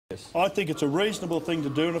I think it's a reasonable thing to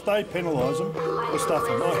do, and if they penalise them, we'll stuff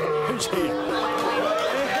them. Oh, who's here?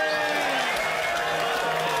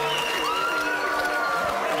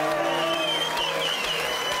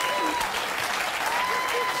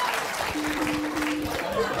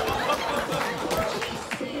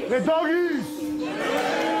 They're doggies!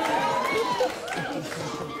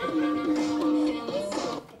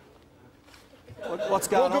 What's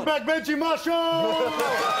going on? Welcome back, Benji Marshall!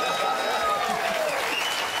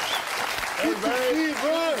 Good to see you,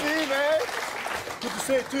 bro. Good to see you, man. Good to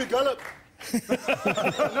see you too, Gullop.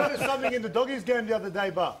 I noticed something in the doggies game the other day,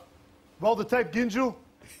 but roll the tape, Ginjul.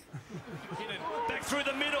 Back through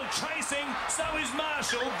the middle, chasing, so is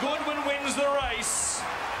Marshall. Goodwin wins the race.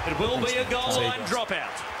 It will be a goal line dropout.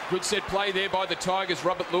 Good set play there by the Tigers.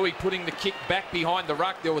 Robert Louis putting the kick back behind the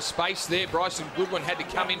ruck. There was space there. Bryson Goodwin had to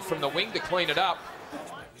come in from the wing to clean it up.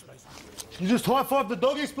 You just high-fived the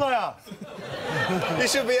doggies player. You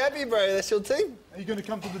should be happy, bro. That's your team. Are you going to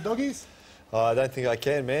come to the doggies? Oh, I don't think I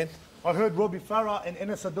can, man. I heard Robbie Farah and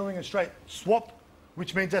Ennis are doing a straight swap,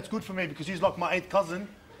 which means that's good for me because he's like my 8th cousin.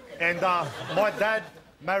 And my dad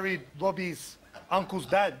married Robbie's uncle's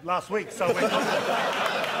dad last week, so we're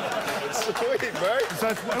Sweet, bro. So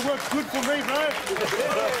it works good for me, bro.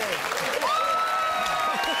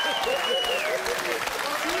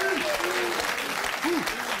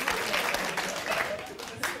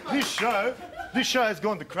 This show has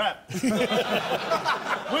gone to crap.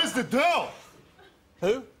 Where's the Dell?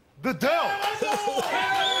 Who? The Dell.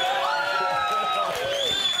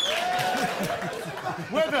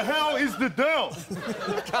 Where the hell is the Dell?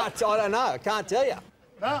 I don't know. I can't tell you.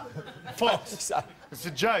 Nah, Fox. It's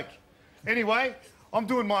a joke. Anyway, I'm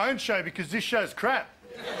doing my own show because this show's crap.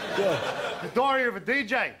 Yeah. The Diary of a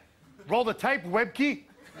DJ. Roll the tape, Webkey.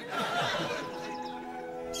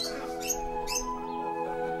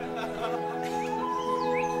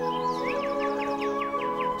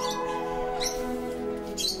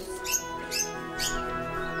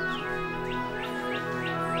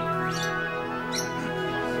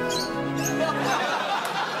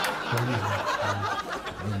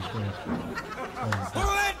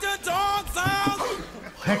 Let the dogs out!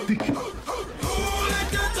 Hectic. Let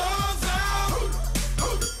the dogs out!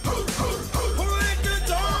 Let the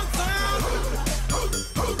dogs out!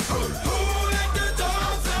 Let the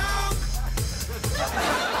dogs out!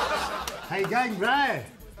 Hey gang, Ray.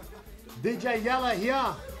 DJ Yella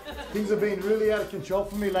here. Things have been really out of control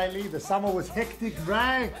for me lately. The summer was hectic,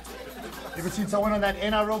 Ray. Ever since I went on that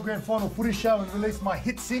NRL Grand Final footy show and released my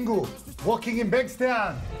hit single, Walking in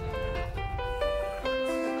Bankstown.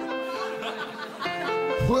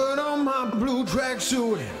 Put on my blue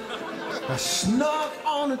tracksuit, I snuck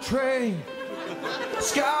on the train,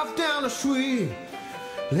 scarf down the street,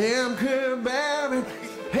 lamb curb baby,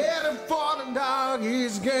 headed for the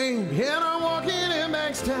doggies game, and I'm walking in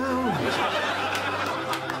Bankstown,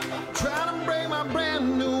 trying to break my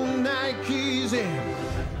brand new Nikes in.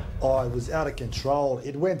 Oh, it was out of control.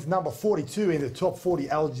 It went number 42 in the top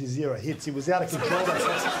 40 Al Jazeera hits. It was out of control.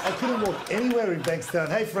 I couldn't walk anywhere in Bankstown.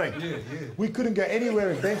 Hey, Frank. Yeah. We couldn't go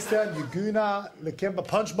anywhere in Bankstown, Yaguna, Lakemba,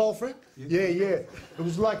 Punch Bowl, Frank. Yeah. It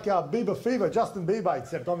was like Bieber Fever, Justin Bieber,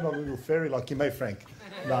 except I'm not a little fairy like you, mate, Frank.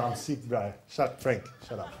 No, I'm sick, bro. Frank.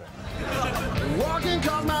 Shut up, Frank. Walking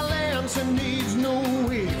cause my Lamson needs no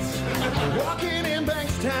hits. Walking in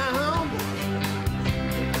Bankstown,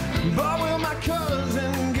 but will my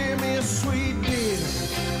cousin give me a sweet beer?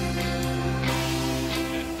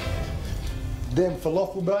 Damn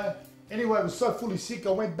falafel, bro. Anyway, I was so fully sick,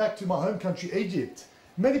 I went back to my home country, Egypt.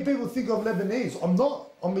 Many people think I'm Lebanese. I'm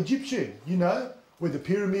not. I'm Egyptian, you know, with the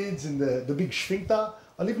pyramids and the big sphincter.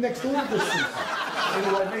 I live next door to the sphincter.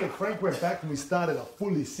 Anyway, me and Frank went back and we started a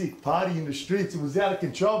fully sick party in the streets. It was out of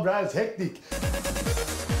control, bro. It was hectic.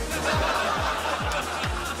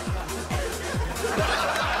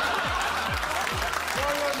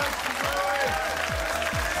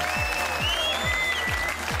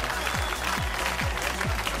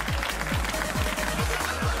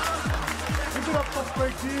 Look it up, top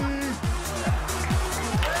Frankie.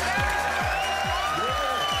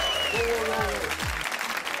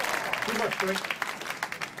 Too much, Frank.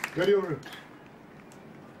 Go to your room.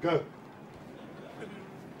 Go.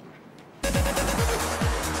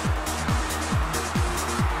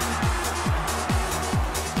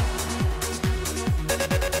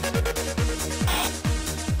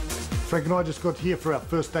 Frank and I just got here for our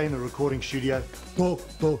first day in the recording studio. Bro,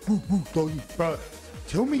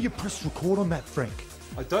 tell me you pressed record on that, Frank.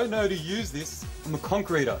 I don't know how to use this. I'm a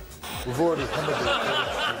concreter. We've already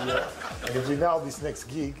hammered it. And if we nail this next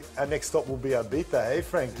gig, our next stop will be Ibiza, hey,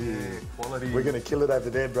 Frankie? Yeah, quality. We're going to kill it over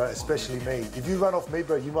there, bro, especially me. If you run off me,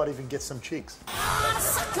 bro, you might even get some chicks.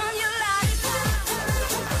 Sucker!